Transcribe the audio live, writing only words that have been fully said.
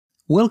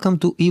Welcome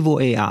to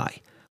Evo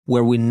AI,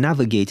 where we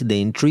navigate the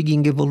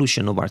intriguing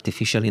evolution of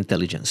artificial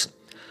intelligence.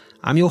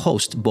 I'm your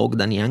host,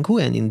 Bogdan Iancu,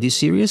 and in this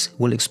series,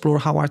 we'll explore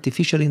how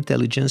artificial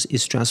intelligence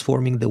is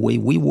transforming the way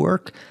we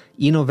work,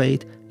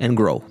 innovate, and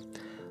grow.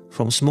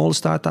 From small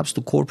startups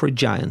to corporate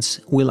giants,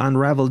 we'll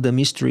unravel the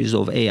mysteries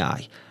of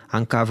AI,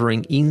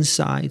 uncovering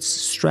insights,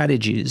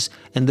 strategies,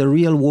 and the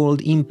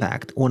real-world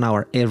impact on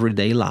our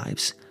everyday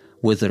lives.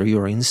 Whether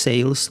you're in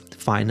sales,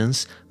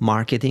 finance,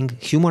 marketing,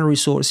 human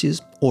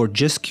resources, or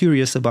just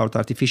curious about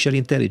artificial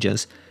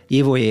intelligence,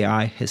 Evo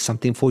AI has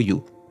something for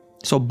you.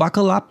 So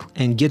buckle up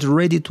and get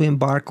ready to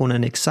embark on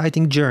an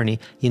exciting journey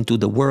into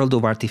the world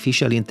of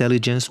artificial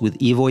intelligence with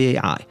Evo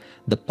AI,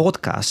 the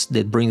podcast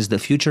that brings the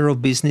future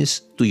of business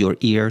to your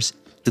ears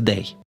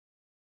today.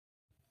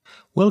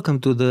 Welcome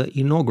to the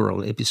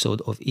inaugural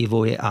episode of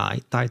Evo AI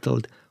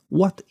titled,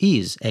 What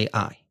is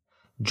AI?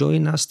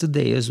 Join us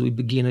today as we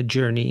begin a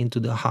journey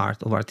into the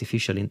heart of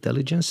artificial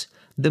intelligence,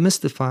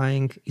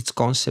 demystifying its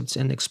concepts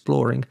and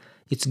exploring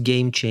its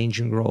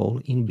game-changing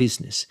role in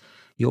business.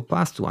 Your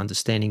path to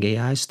understanding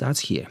AI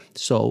starts here,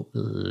 so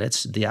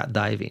let's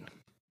dive in.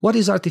 What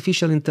is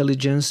artificial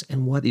intelligence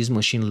and what is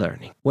machine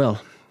learning? Well,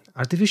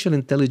 artificial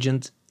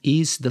intelligence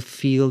is the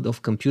field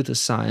of computer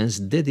science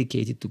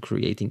dedicated to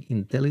creating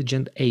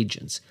intelligent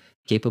agents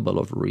capable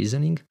of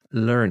reasoning,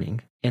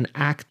 learning, and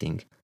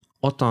acting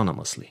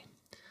autonomously.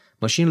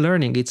 Machine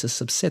learning is a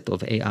subset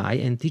of AI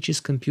and teaches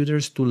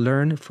computers to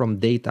learn from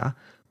data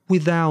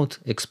without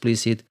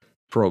explicit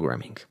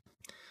programming.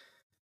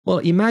 Well,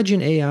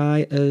 imagine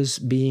AI as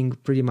being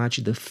pretty much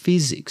the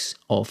physics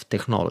of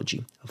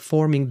technology,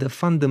 forming the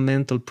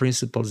fundamental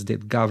principles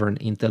that govern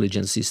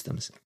intelligent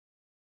systems.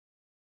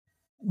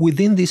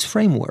 Within this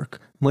framework,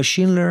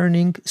 machine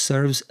learning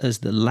serves as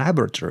the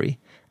laboratory,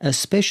 a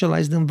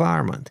specialized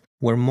environment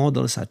where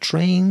models are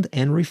trained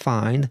and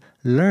refined,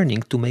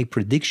 learning to make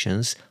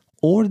predictions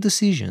or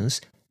decisions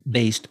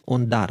based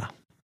on data.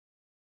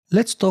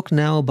 Let's talk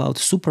now about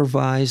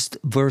supervised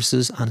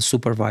versus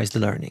unsupervised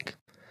learning.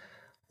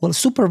 Well,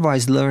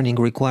 supervised learning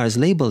requires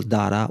labeled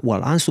data,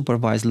 while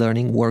unsupervised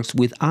learning works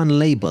with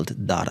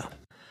unlabeled data.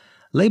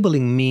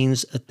 Labeling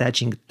means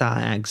attaching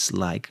tags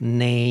like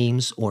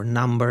names or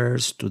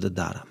numbers to the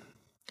data.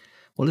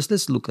 Well,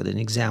 let's look at an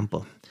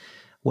example.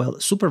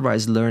 Well,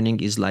 supervised learning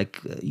is like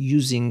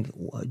using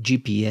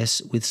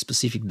GPS with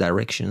specific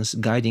directions,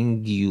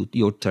 guiding you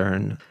your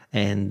turn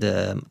and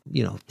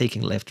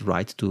taking left,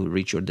 right to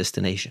reach your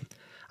destination.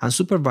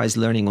 Unsupervised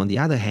learning, on the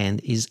other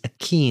hand, is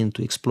akin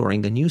to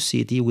exploring a new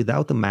city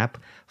without a map,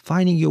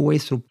 finding your way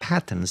through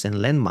patterns and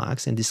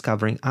landmarks and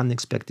discovering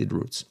unexpected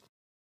routes.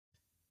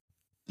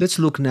 Let's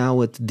look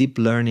now at deep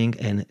learning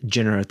and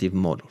generative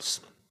models.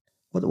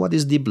 What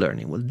is deep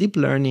learning? Well, deep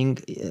learning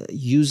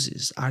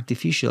uses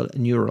artificial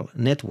neural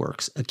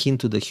networks akin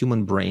to the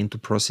human brain to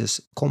process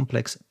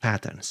complex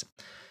patterns.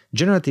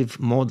 Generative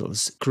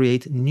models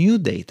create new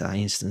data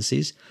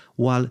instances,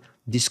 while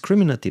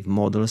discriminative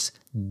models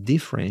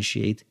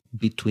differentiate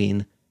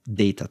between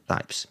data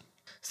types.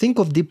 Think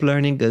of deep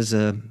learning as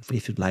a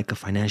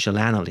financial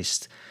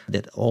analyst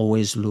that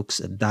always looks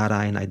at data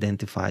and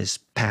identifies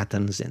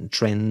patterns and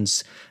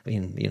trends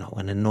in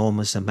an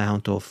enormous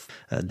amount of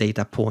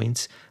data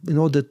points in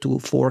order to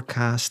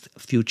forecast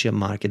future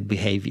market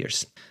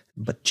behaviors.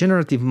 But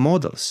generative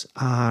models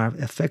are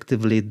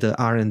effectively the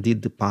R&D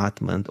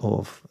department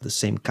of the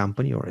same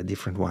company or a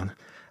different one,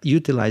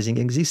 utilizing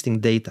existing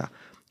data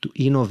to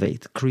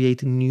innovate,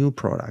 create new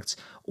products,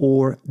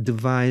 or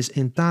devise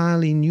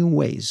entirely new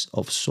ways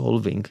of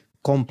solving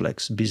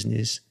complex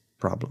business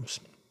problems.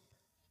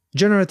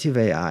 Generative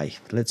AI,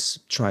 let's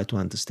try to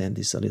understand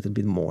this a little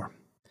bit more.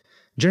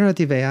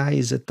 Generative AI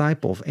is a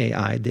type of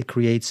AI that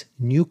creates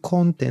new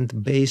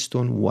content based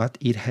on what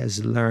it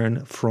has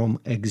learned from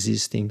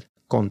existing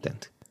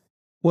content.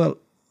 Well,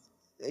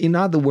 in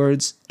other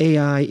words,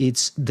 AI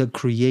is the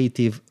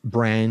creative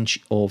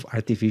branch of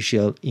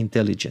artificial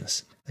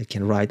intelligence. It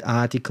can write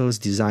articles,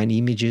 design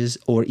images,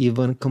 or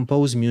even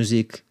compose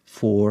music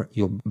for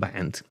your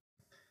band.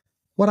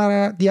 What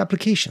are the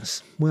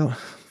applications? Well,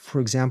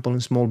 for example, in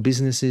small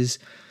businesses,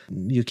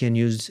 you can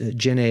use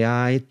Gen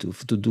AI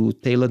to do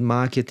tailored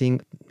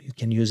marketing. You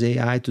can use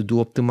AI to do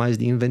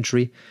optimized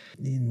inventory.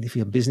 If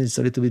your business is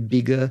a little bit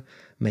bigger,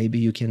 maybe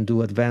you can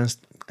do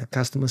advanced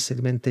customer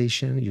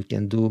segmentation. You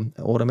can do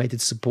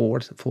automated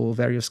support for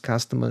various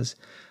customers.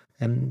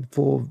 And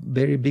for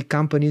very big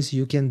companies,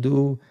 you can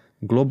do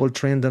global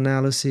trend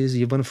analysis,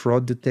 even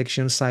fraud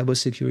detection,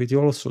 cybersecurity,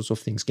 all sorts of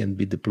things can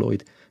be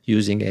deployed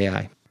using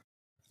AI.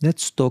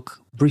 Let's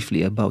talk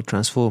briefly about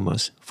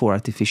transformers for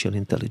artificial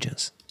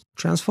intelligence.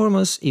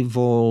 Transformers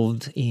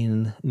evolved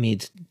in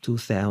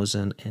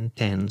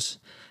mid-2010s,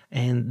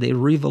 and they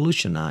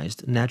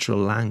revolutionized natural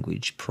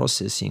language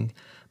processing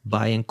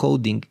by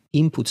encoding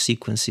input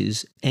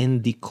sequences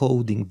and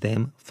decoding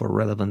them for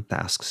relevant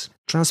tasks.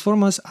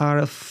 Transformers are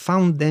a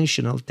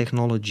foundational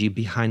technology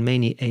behind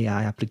many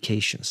AI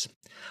applications.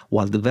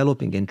 While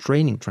developing and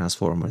training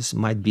transformers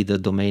might be the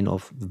domain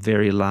of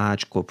very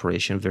large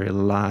corporations, very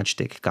large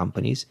tech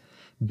companies,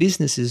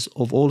 businesses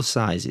of all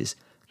sizes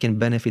can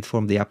benefit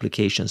from the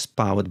applications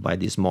powered by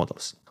these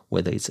models,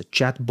 whether it's a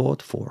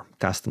chatbot for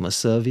customer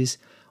service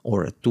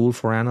or a tool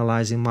for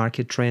analyzing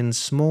market trends.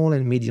 Small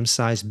and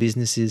medium-sized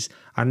businesses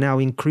are now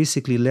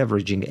increasingly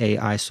leveraging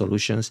AI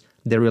solutions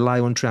that rely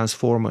on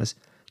transformers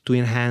to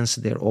enhance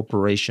their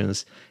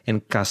operations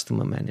and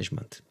customer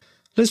management.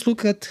 Let's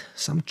look at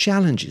some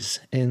challenges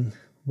and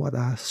what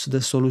are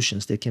the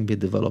solutions that can be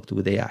developed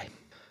with AI.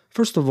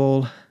 First of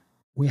all,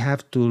 we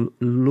have to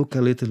look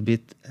a little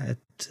bit at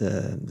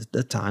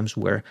the times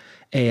where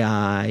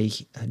AI,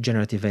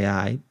 generative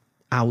AI,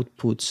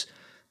 outputs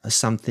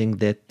something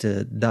that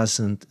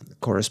doesn't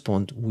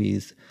correspond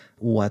with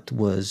what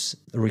was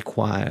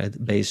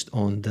required based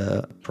on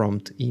the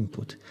prompt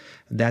input.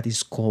 That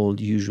is called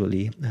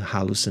usually a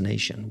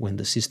hallucination, when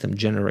the system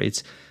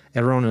generates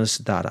erroneous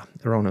data,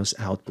 erroneous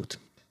output.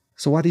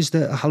 So what is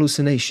the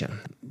hallucination?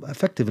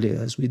 Effectively,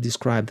 as we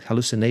described,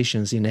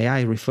 hallucinations in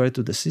AI refer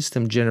to the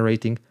system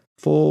generating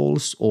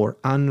false or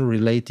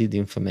unrelated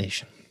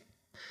information.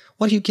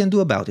 What you can do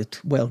about it?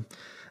 Well,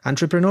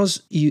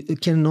 entrepreneurs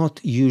cannot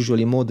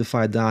usually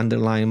modify the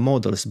underlying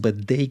models,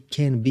 but they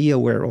can be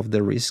aware of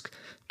the risk,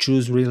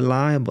 choose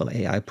reliable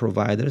AI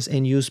providers,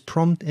 and use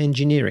prompt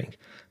engineering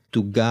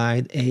to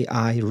guide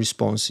AI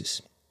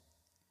responses.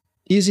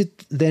 Is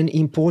it then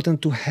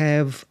important to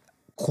have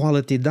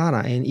quality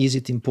data, and is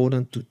it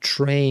important to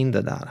train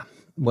the data?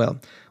 Well,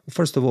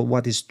 first of all,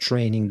 what is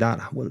training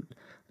data? Well,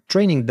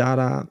 training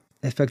data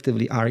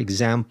effectively are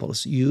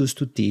examples used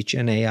to teach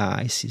an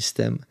AI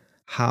system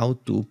how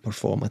to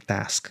perform a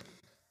task.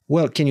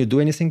 Well, can you do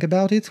anything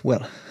about it?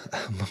 Well,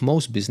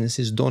 most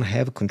businesses don't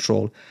have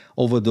control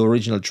over the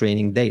original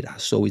training data,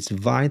 so it's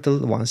vital,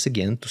 once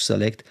again, to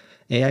select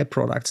AI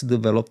products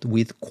developed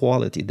with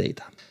quality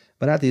data.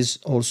 But that is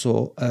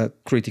also a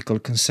critical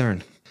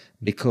concern,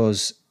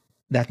 because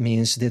that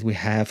means that we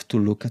have to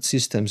look at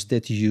systems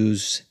that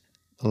use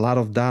a lot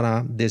of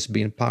data that's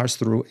been parsed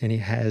through, and it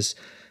has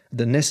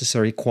the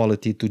necessary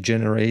quality to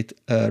generate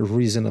a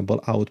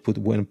reasonable output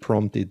when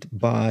prompted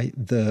by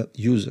the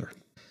user.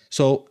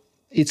 So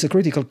it's a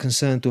critical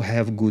concern to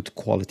have good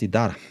quality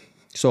data.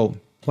 So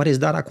what is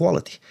data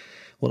quality?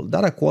 Well,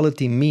 data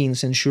quality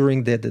means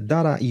ensuring that the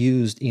data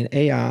used in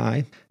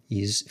AI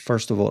is,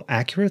 first of all,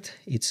 accurate,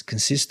 it's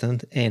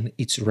consistent, and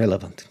it's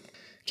relevant.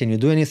 Can you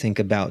do anything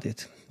about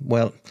it?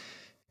 Well,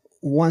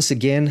 once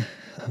again,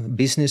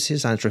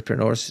 businesses,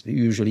 entrepreneurs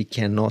usually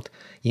cannot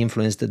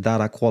influence the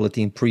data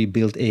quality in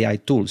pre-built AI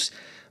tools,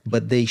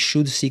 but they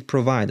should seek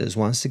providers,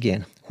 once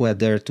again, who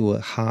adhere to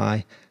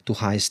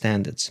high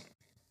standards.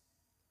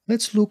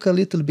 Let's look a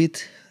little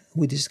bit,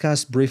 we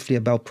discussed briefly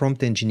about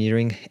prompt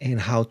engineering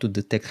and how to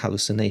detect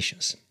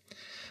hallucinations.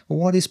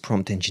 What is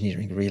prompt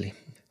engineering really?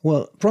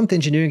 Well, prompt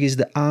engineering is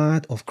the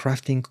art of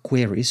crafting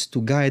queries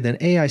to guide an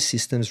AI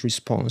system's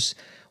response,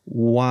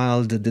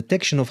 while the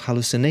detection of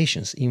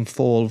hallucinations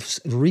involves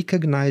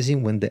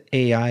recognizing when the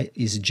AI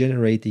is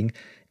generating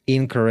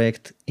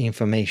incorrect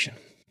information.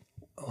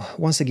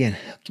 Once again,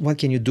 what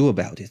can you do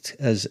about it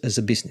as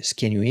a business?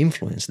 Can you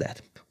influence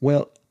that?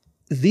 Well,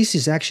 this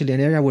is actually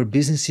an area where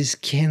businesses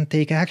can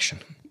take action.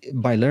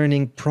 By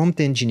learning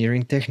prompt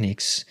engineering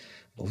techniques,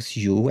 both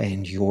you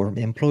and your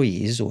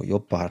employees or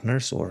your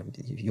partners or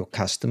your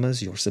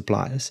customers, your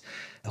suppliers,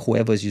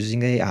 whoever is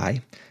using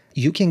AI,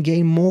 you can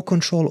gain more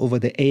control over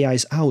the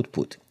AI's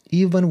output,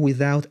 even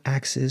without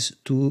access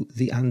to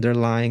the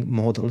underlying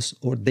models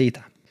or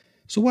data.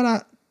 So what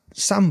are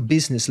some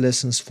business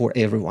lessons for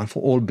everyone,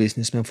 for all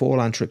businessmen, for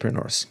all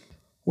entrepreneurs?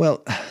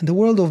 Well, the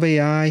world of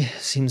AI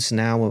seems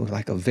now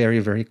like a very,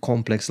 very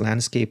complex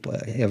landscape,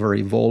 ever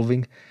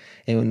evolving.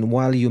 And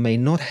while you may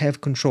not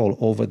have control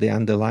over the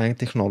underlying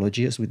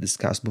technology, as we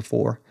discussed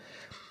before,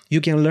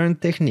 you can learn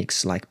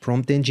techniques like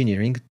prompt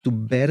engineering to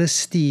better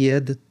steer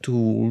the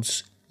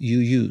tools you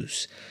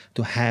use,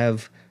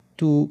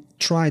 to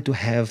try to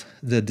have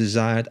the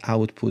desired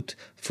output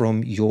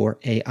from your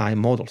AI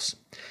models.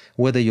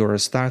 Whether you're a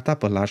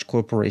startup, a large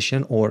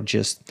corporation, or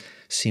just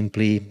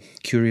simply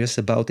curious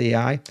about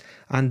AI,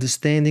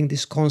 understanding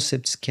these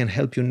concepts can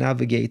help you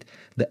navigate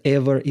the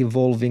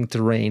ever-evolving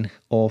terrain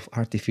of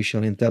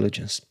artificial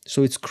intelligence.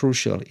 So it's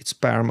crucial, it's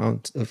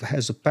paramount, it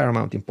has a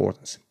paramount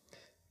importance.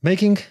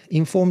 Making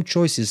informed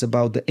choices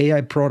about the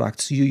AI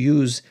products you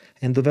use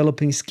and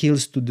developing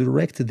skills to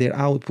direct their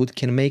output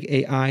can make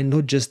AI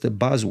not just a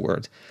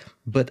buzzword,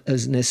 but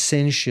as an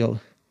essential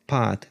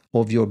part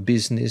of your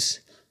business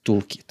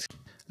toolkit.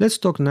 Let's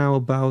talk now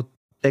about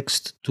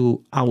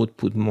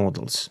text-to-output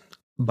models.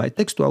 By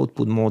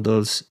text-to-output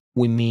models,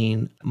 we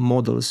mean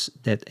models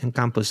that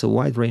encompass a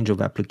wide range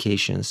of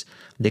applications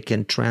that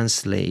can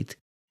translate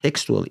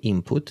textual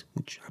input,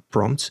 which are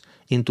prompts,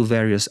 into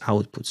various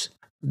outputs.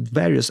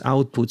 Various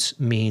outputs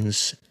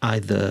means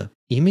either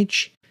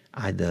image,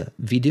 either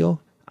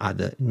video,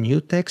 either new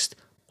text,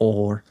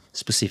 or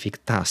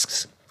specific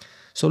tasks.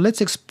 So let's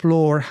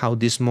explore how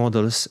these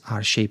models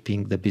are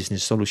shaping the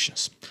business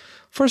solutions.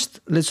 First,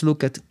 let's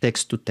look at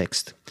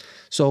text-to-text.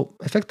 So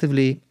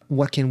effectively,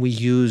 what can we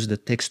use the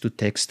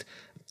text-to-text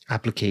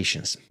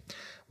applications?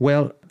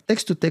 Well,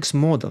 text-to-text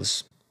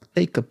models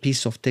take a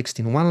piece of text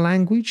in one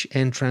language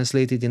and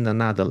translate it in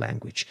another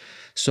language.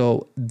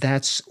 So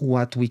that's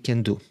what we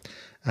can do.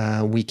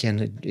 We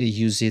can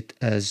use it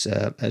as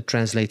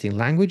translating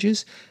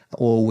languages,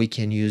 or we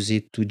can use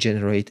it to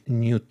generate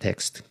new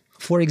text.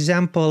 For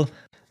example,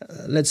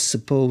 let's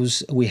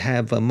suppose we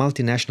have a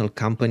multinational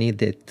company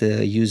that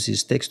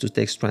uses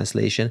text-to-text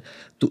translation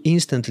to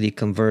instantly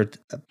convert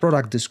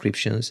product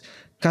descriptions,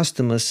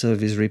 customer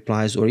service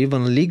replies, or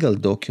even legal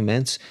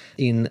documents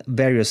in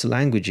various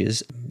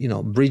languages,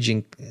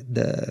 bridging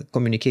the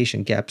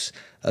communication gaps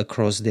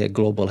across their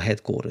global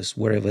headquarters,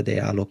 wherever they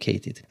are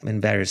located,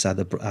 and various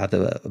other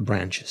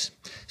branches.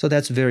 So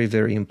that's very,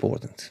 very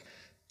important.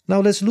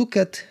 Now let's look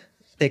at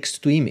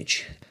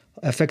text-to-image.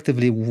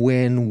 Effectively,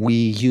 when we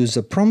use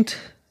a prompt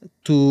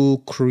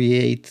to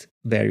create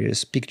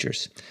various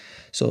pictures.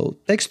 So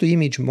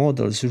text-to-image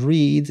models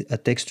read a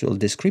textual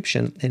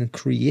description and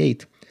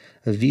create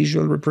a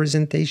visual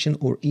representation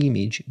or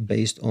image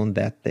based on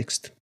that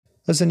text.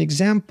 As an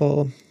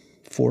example,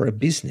 for a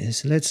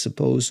business, let's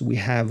suppose we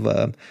have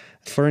a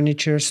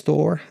furniture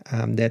store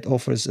that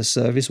offers a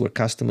service where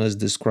customers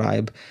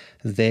describe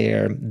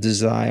their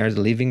desired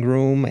living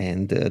room,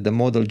 and the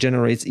model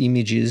generates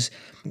images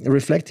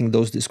reflecting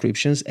those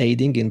descriptions,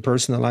 aiding in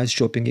personalized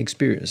shopping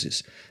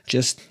experiences.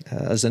 Just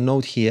as a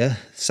note here,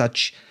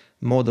 such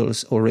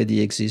models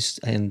already exist,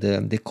 and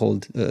they're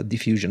called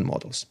diffusion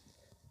models.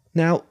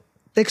 Now,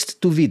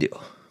 text to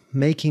video,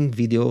 making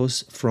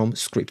videos from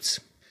scripts.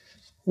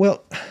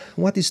 Well,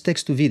 what is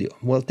text-to-video?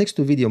 Well,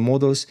 text-to-video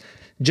models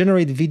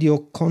generate video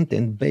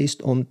content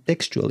based on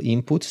textual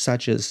input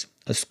such as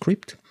a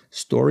script,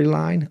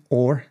 storyline,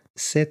 or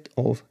set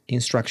of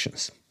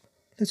instructions.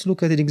 Let's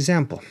look at an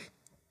example.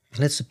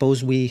 Let's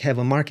suppose we have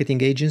a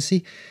marketing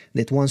agency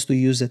that wants to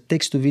use a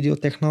text-to-video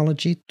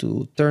technology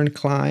to turn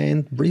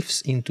client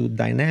briefs into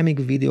dynamic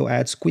video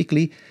ads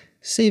quickly,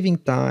 saving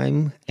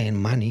time and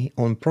money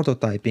on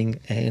prototyping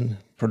and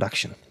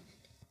production.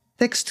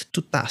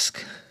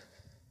 Text-to-task.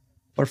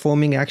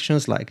 Performing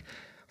actions like,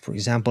 for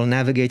example,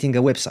 navigating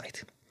a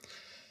website.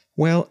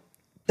 Well,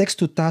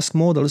 text-to-task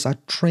models are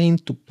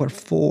trained to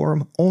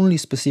perform only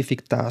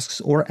specific tasks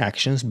or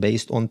actions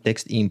based on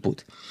text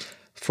input,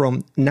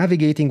 from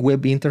navigating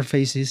web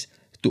interfaces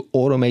to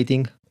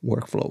automating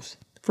workflows.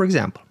 For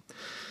example,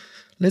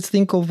 let's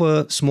think of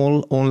a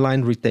small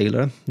online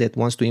retailer that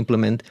wants to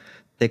implement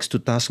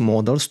text-to-task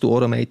models to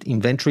automate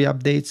inventory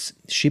updates,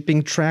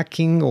 shipping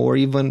tracking, or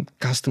even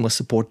customer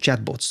support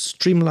chatbots,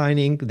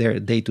 streamlining their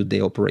day-to-day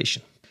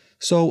operation.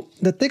 So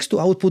the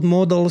text-to-output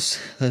models,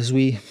 as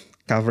we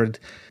covered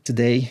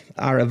today,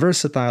 are a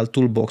versatile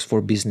toolbox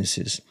for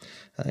businesses.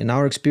 In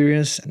our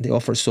experience, they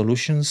offer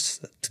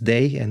solutions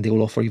today, and they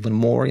will offer even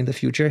more in the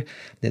future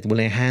that will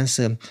enhance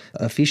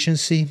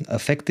efficiency,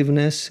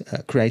 effectiveness,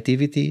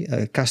 creativity,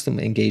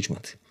 customer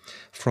engagement.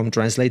 From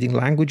translating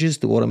languages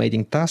to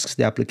automating tasks,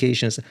 the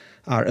applications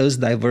are as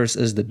diverse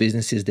as the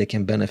businesses that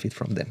can benefit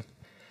from them.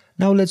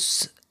 Now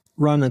let's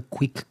run a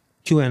quick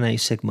Q&A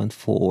segment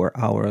for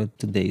our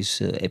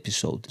today's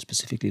episode,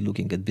 specifically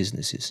looking at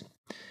businesses.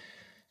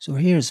 So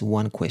here's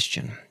one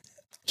question.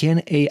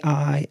 Can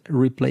AI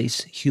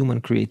replace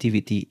human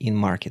creativity in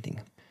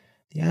marketing?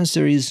 The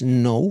answer is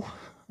no,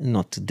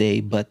 not today,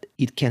 but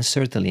it can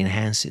certainly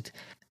enhance it.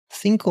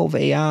 Think of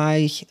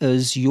AI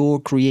as your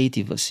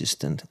creative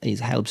assistant. It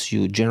helps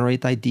you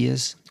generate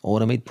ideas,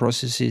 automate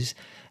processes,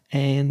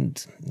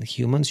 and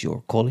humans,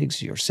 your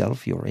colleagues,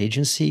 yourself, your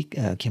agency,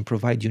 can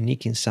provide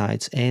unique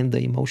insights and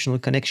the emotional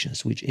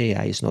connections which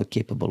AI is not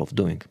capable of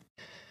doing.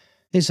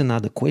 Here's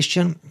another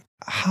question.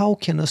 How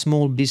can a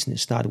small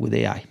business start with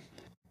AI?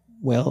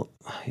 Well,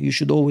 you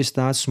should always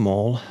start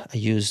small.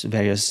 Use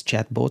various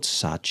chatbots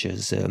such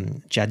as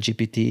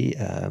ChatGPT,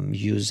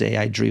 use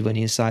AI-driven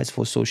insights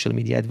for social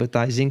media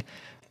advertising.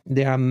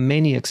 There are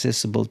many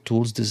accessible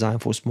tools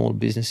designed for small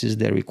businesses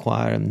that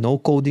require no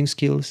coding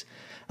skills,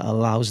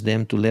 allows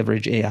them to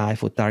leverage AI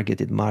for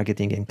targeted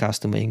marketing and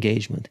customer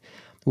engagement.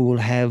 We will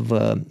have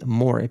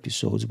more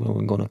episodes where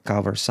we're going to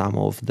cover some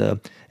of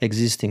the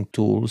existing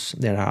tools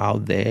that are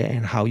out there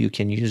and how you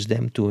can use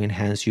them to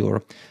enhance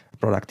your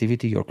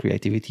productivity, your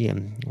creativity,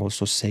 and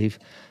also save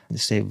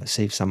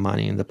some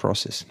money in the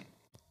process.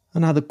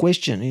 Another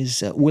question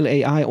is, will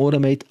AI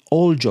automate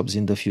all jobs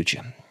in the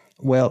future?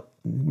 Well,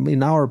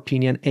 in our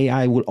opinion,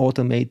 AI will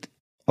automate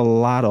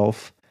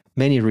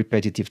many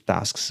repetitive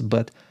tasks,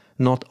 but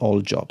not all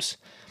jobs.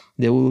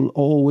 There will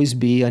always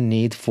be a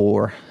need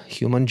for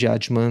human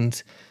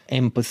judgment,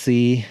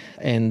 empathy,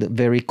 and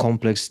very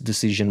complex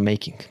decision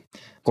making.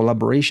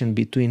 Collaboration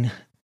between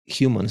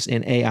humans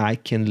and AI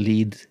can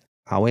lead,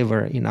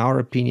 however, in our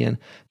opinion,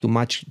 to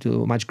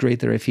much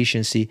greater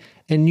efficiency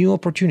and new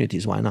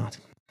opportunities. Why not?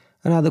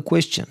 Another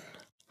question.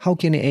 How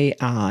can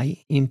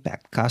AI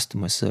impact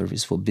customer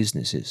service for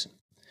businesses?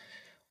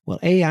 Well,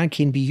 AI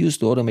can be used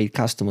to automate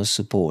customer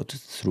support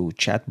through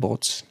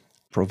chatbots,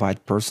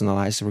 provide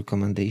personalized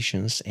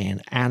recommendations,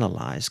 and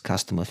analyze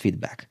customer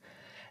feedback.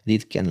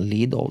 It can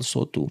lead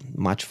also to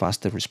much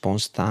faster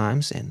response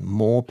times and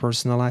more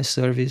personalized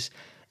service,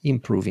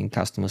 improving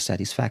customer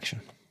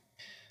satisfaction.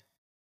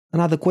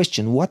 Another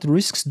question, what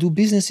risks do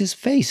businesses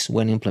face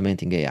when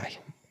implementing AI?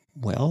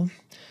 Well,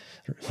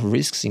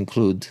 risks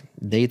include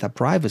data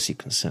privacy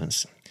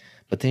concerns,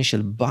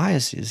 potential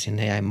biases in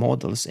AI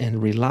models,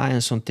 and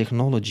reliance on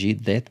technology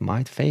that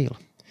might fail.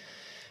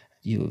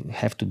 You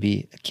have to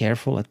be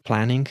careful at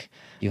planning.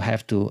 You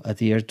have to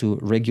adhere to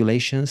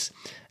regulations,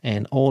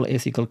 and all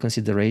ethical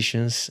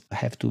considerations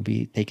have to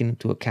be taken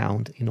into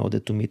account in order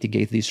to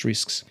mitigate these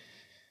risks.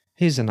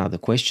 Here's another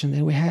question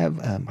that we have.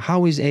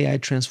 How is AI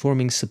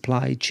transforming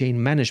supply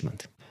chain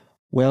management?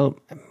 Well,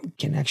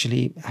 can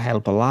actually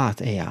help a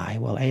lot, AI.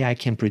 Well, AI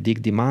can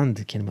predict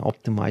demand, can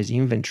optimize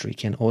inventory,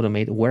 can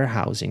automate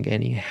warehousing,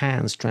 and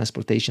enhance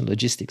transportation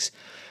logistics.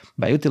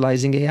 By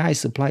utilizing AI,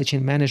 supply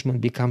chain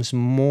management becomes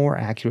more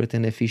accurate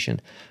and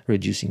efficient,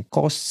 reducing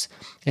costs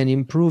and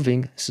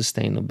improving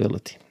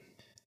sustainability.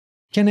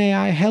 Can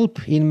AI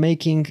help in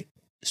making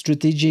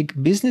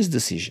strategic business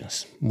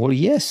decisions? Well,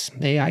 yes,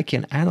 AI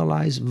can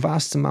analyze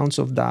vast amounts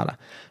of data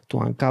to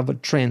uncover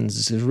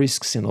trends,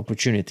 risks, and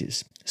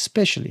opportunities,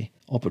 especially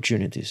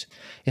opportunities.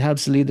 It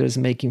helps leaders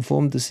make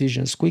informed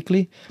decisions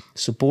quickly,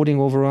 supporting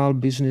overall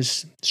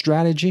business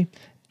strategy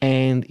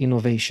and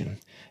innovation.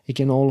 It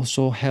can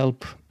also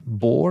help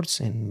boards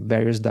and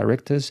various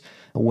directors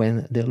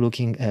when they're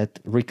looking at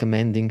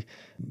recommending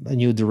a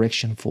new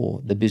direction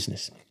for the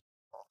business.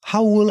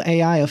 How will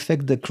AI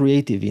affect the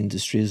creative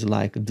industries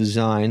like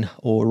design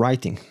or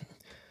writing?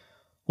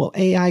 Well,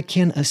 AI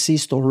can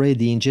assist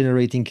already in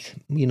generating,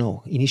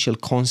 initial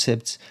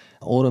concepts,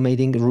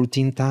 automating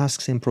routine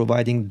tasks, and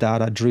providing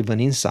data-driven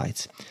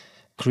insights.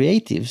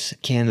 Creatives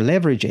can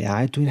leverage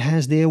AI to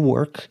enhance their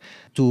work,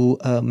 to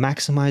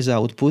maximize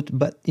output,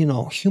 but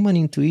human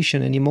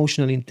intuition and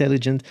emotional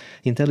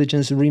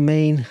intelligence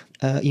remain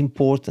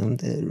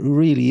important,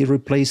 really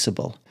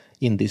irreplaceable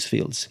in these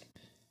fields.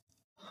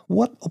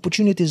 What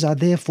opportunities are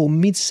there for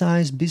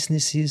mid-sized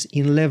businesses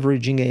in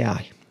leveraging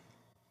AI?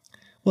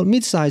 Well,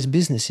 mid-sized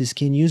businesses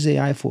can use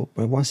AI for,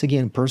 once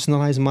again,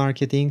 personalized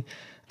marketing,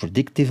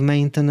 predictive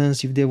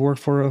maintenance if they work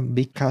for a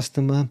big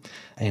customer,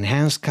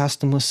 enhanced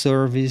customer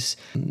service,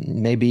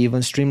 maybe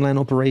even streamline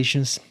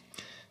operations.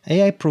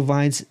 AI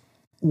provides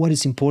what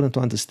is important to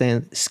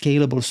understand,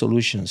 scalable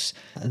solutions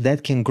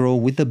that can grow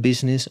with the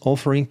business,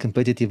 offering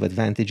competitive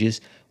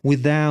advantages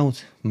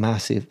without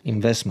massive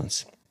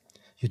investments.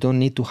 You don't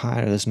need to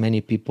hire as many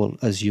people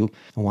as you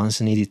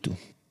once needed to.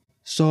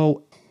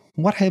 So,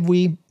 what have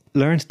we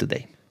learned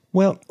today?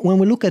 Well, when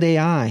we look at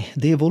AI,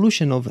 the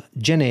evolution of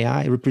Gen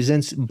AI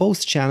represents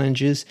both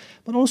challenges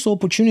but also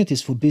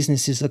opportunities for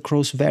businesses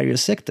across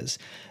various sectors.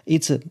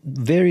 It's a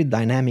very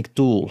dynamic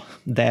tool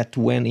that,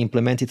 when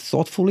implemented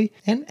thoughtfully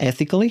and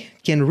ethically,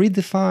 can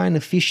redefine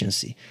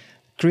efficiency,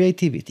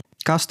 creativity,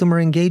 customer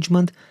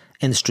engagement,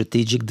 and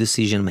strategic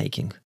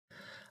decision-making.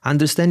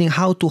 Understanding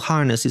how to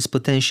harness its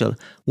potential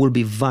will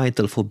be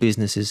vital for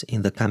businesses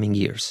in the coming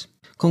years.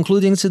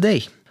 Concluding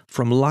today,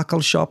 from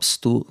local shops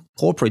to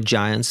corporate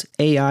giants,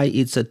 AI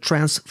is a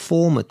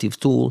transformative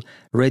tool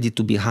ready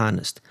to be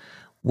harnessed.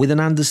 With an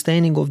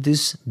understanding of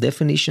these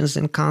definitions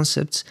and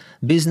concepts,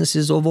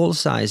 businesses of all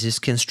sizes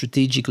can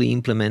strategically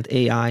implement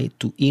AI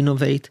to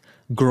innovate,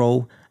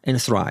 grow, and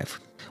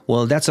thrive.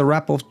 Well, that's a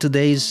wrap of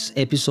today's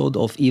episode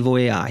of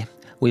Evo AI.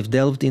 We've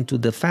delved into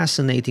the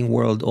fascinating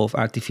world of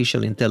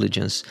artificial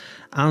intelligence,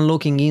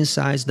 unlocking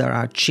insights that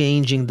are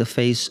changing the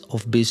face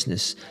of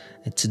business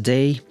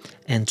today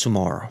and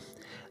tomorrow.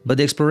 But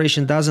the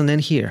exploration doesn't end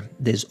here.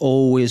 There's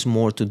always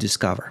more to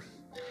discover.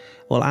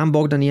 Well, I'm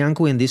Bogdan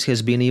Iancu, and this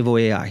has been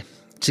Evo AI.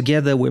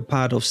 Together, we're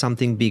part of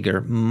something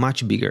bigger,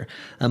 much bigger,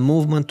 a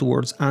movement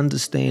towards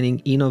understanding,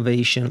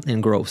 innovation,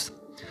 and growth.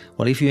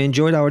 Well, if you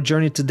enjoyed our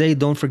journey today,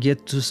 don't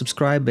forget to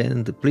subscribe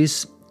and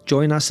please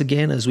join us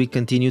again as we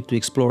continue to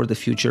explore the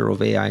future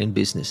of AI in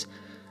business.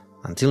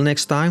 Until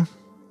next time,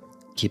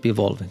 keep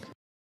evolving.